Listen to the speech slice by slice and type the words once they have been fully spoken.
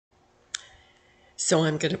So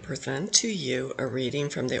I'm going to present to you a reading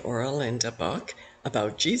from the Oera book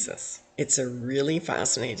about Jesus. It's a really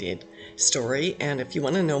fascinating story, and if you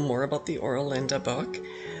want to know more about the Oera book,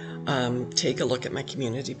 take a look at my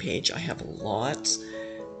community page. I have a lot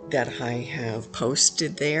that I have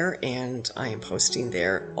posted there, and I am posting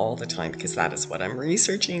there all the time because that is what I'm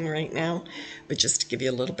researching right now. But just to give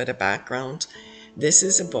you a little bit of background, this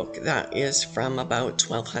is a book that is from about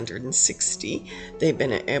 1260. They've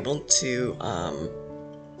been able to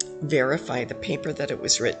verify the paper that it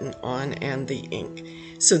was written on and the ink.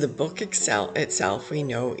 So the book itself we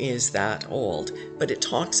know is that old, but it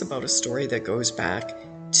talks about a story that goes back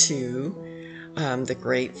to the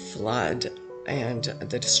Great Flood and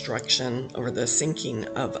the destruction or the sinking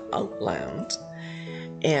of Outland.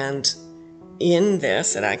 And in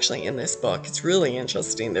this book, it's really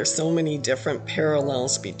interesting. There's so many different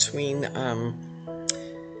parallels between,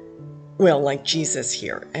 like Jesus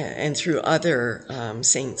here and through other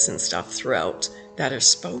saints and stuff throughout that are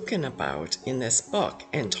spoken about in this book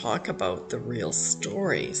and talk about the real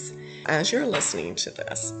stories. As you're listening to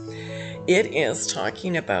this, it is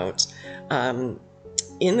talking about,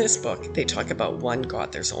 in this book, they talk about one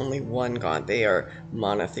God. There's only one God. They are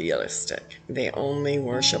monotheistic. They only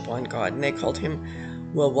worship one God, and they called him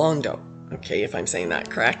Wawando, okay, if I'm saying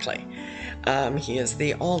that correctly. He is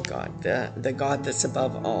the all God, the God that's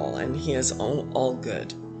above all, and he is all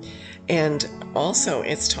good. And also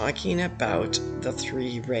it's talking about the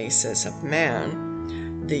three races of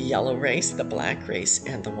man: the yellow race, the black race,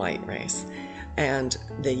 and the white race. And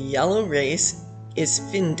the yellow race is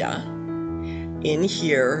Finda. In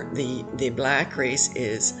here, the black race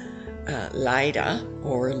is Lida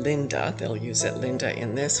or Linda. They'll use it Linda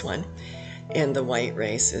in this one. And the white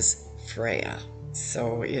race is Freya.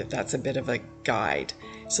 So that's a bit of a guide.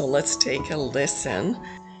 So let's take a listen.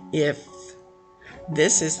 If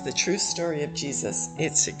this is the true story of Jesus,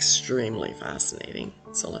 it's extremely fascinating.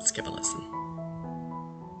 So let's give a listen.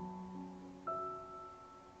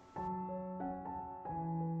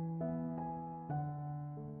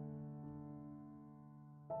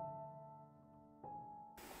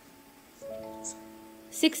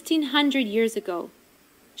 "1600 years ago,"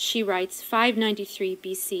 she writes, 593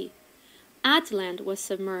 BC, "Atland was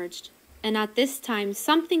submerged, and at this time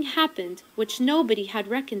something happened which nobody had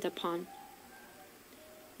reckoned upon.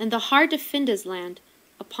 In the heart of Finda's land,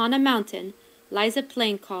 upon a mountain, lies a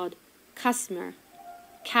plain called Kashmir.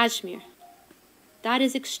 That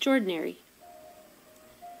is extraordinary.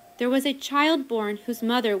 There was a child born whose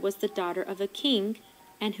mother was the daughter of a king,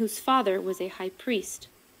 and whose father was a high priest.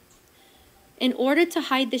 In order to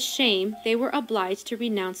hide the shame, they were obliged to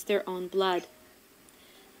renounce their own blood.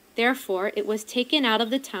 Therefore, it was taken out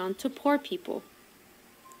of the town to poor people.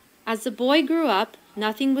 As the boy grew up,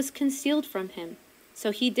 nothing was concealed from him,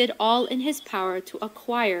 so he did all in his power to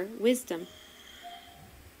acquire wisdom.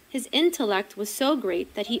 His intellect was so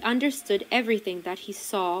great that he understood everything that he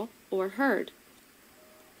saw or heard.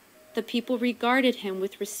 The people regarded him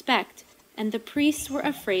with respect, and the priests were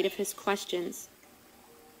afraid of his questions.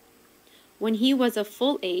 When he was of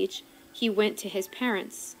full age, he went to his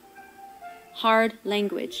parents. Hard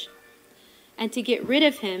language. And to get rid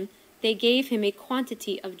of him, they gave him a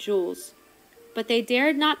quantity of jewels, but they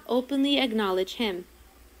dared not openly acknowledge him.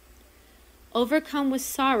 Overcome with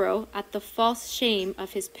sorrow at the false shame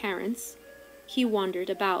of his parents, he wandered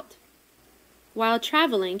about. While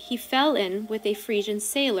traveling, he fell in with a Frisian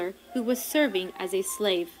sailor who was serving as a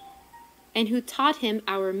slave, and who taught him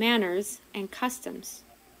our manners and customs.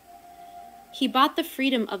 He bought the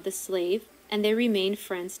freedom of the slave, and they remained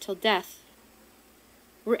friends till death.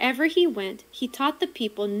 Wherever he went, he taught the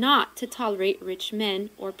people not to tolerate rich men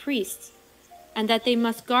or priests, and that they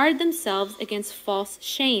must guard themselves against false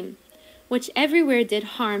shame, which everywhere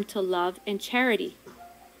did harm to love and charity.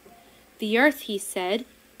 The earth, he said,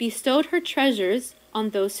 bestowed her treasures on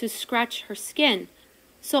those who scratch her skin,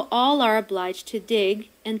 so all are obliged to dig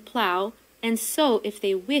and plow and sow if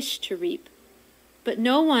they wish to reap. But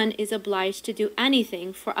no one is obliged to do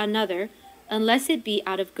anything for another unless it be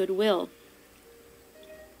out of good will.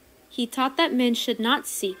 He taught that men should not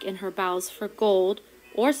seek in her bowels for gold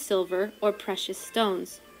or silver or precious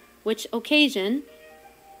stones, which occasion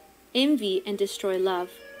envy and destroy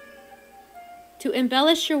love. To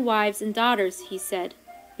embellish your wives and daughters, he said,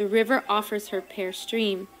 the river offers her fair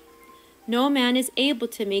stream. No man is able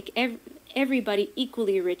to make everybody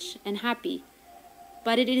equally rich and happy,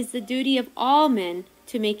 but it is the duty of all men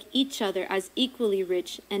to make each other as equally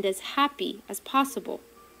rich and as happy as possible.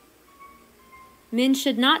 Men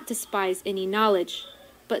should not despise any knowledge,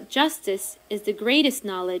 but justice is the greatest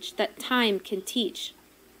knowledge that time can teach.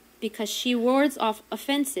 because she wards off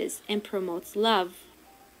offenses and promotes love.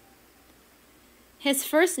 His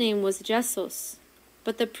first name was Jesus,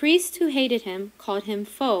 but the priests who hated him called him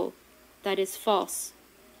foe, that is false.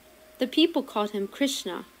 The people called him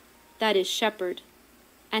Krishna, that is shepherd,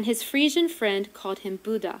 and his Frisian friend called him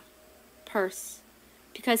Buddha, purse,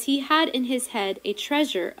 because he had in his head a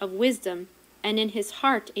treasure of wisdom and in his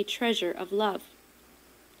heart a treasure of love.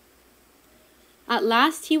 At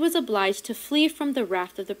last he was obliged to flee from the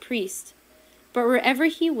wrath of the priest, but wherever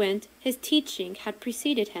he went his teaching had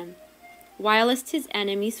preceded him, whilst his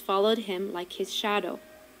enemies followed him like his shadow.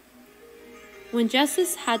 When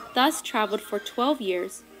Jesus had thus traveled for 12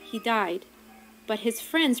 years, he died, but his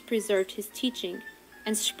friends preserved his teaching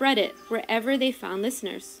and spread it wherever they found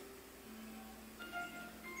listeners.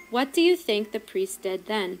 What do you think the priest did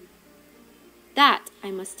then? That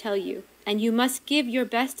I must tell you, and you must give your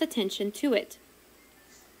best attention to it.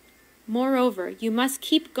 Moreover, you must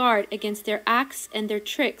keep guard against their acts and their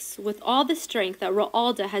tricks with all the strength that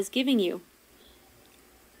Roalda has given you.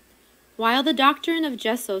 While the doctrine of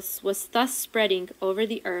Jesus was thus spreading over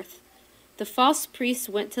the earth, the false priests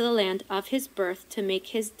went to the land of his birth to make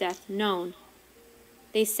his death known.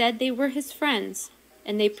 They said they were his friends,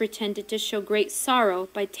 and they pretended to show great sorrow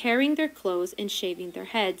by tearing their clothes and shaving their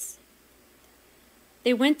heads.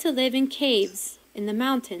 They went to live in caves in the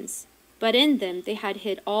mountains, but in them they had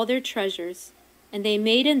hid all their treasures, and they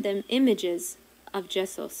made in them images of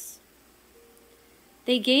Jesus.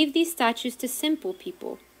 They gave these statues to simple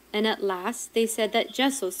people, and at last they said that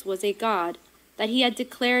Jesus was a god, that he had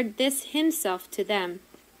declared this himself to them,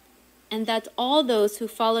 and that all those who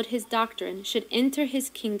followed his doctrine should enter his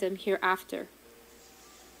kingdom hereafter,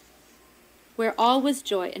 where all was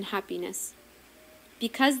joy and happiness.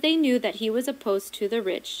 Because they knew that he was opposed to the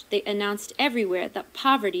rich, they announced everywhere that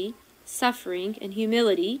poverty, suffering, and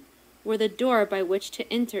humility were the door by which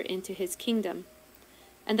to enter into his kingdom,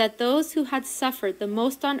 and that those who had suffered the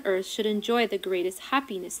most on earth should enjoy the greatest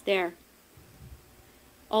happiness there.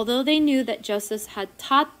 Although they knew that Joseph had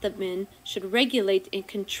taught that men should regulate and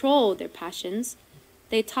control their passions,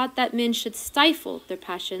 they taught that men should stifle their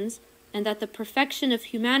passions, and that the perfection of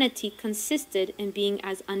humanity consisted in being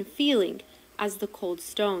as unfeeling as the cold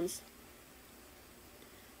stones.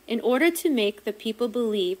 In order to make the people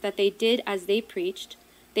believe that they did as they preached,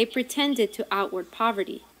 they pretended to outward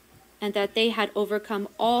poverty, and that they had overcome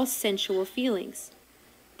all sensual feelings.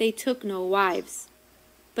 They took no wives.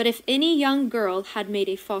 But if any young girl had made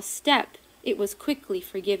a false step, it was quickly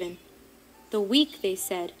forgiven. The weak, they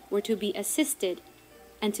said, were to be assisted,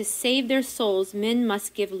 and to save their souls men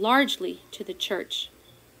must give largely to the church.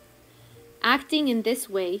 Acting in this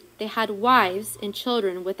way, they had wives and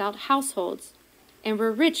children without households, and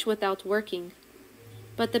were rich without working.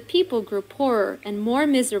 But the people grew poorer and more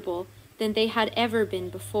miserable than they had ever been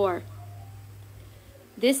before.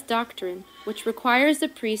 This doctrine, which requires the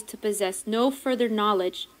priest to possess no further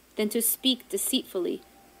knowledge than to speak deceitfully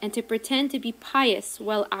and to pretend to be pious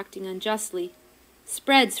while acting unjustly,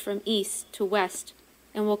 spreads from east to west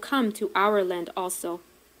and will come to our land also.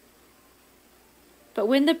 But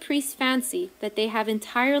when the priests fancy that they have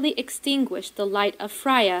entirely extinguished the light of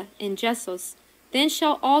Freya in Jesus, then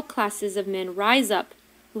shall all classes of men rise up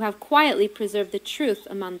who have quietly preserved the truth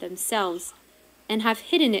among themselves and have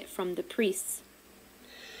hidden it from the priests.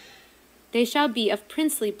 They shall be of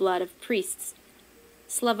princely blood of priests,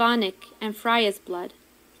 Slavonic and Freya's blood.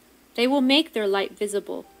 They will make their light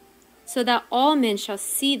visible, so that all men shall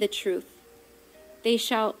see the truth. They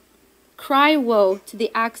shall cry woe to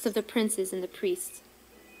the acts of the princes and the priests.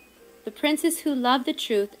 The princes who love the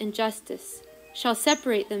truth and justice shall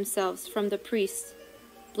separate themselves from the priests.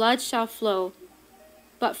 Blood shall flow,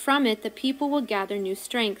 but from it the people will gather new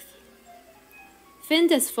strength.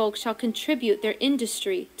 Finda's folk shall contribute their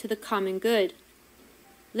industry to the common good,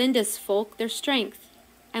 Linda's folk their strength,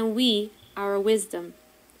 and we our wisdom.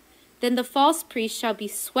 Then the false priest shall be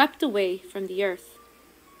swept away from the earth.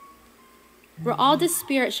 Roalda's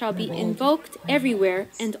spirit shall be invoked everywhere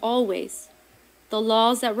and always. The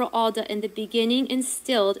laws that Roalda in the beginning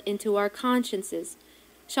instilled into our consciences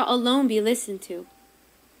shall alone be listened to.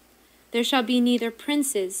 There shall be neither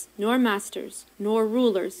princes, nor masters, nor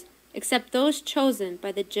rulers, except those chosen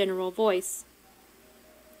by the general voice.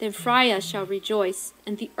 Then Freya shall rejoice,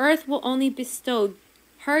 and the earth will only bestow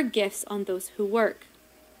her gifts on those who work.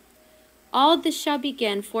 All this shall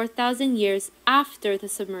begin 4,000 years after the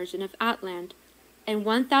submersion of Atland, and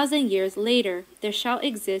 1,000 years later there shall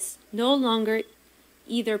exist no longer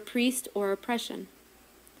either priest or oppression.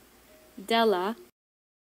 Della